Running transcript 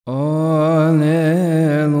Alleluia,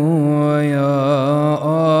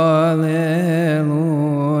 Alleluia,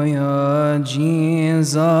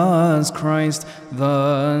 Jesus Christ,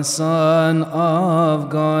 the Son of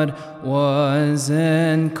God, was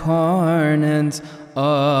incarnate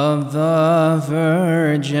of the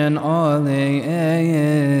Virgin. Alleluia.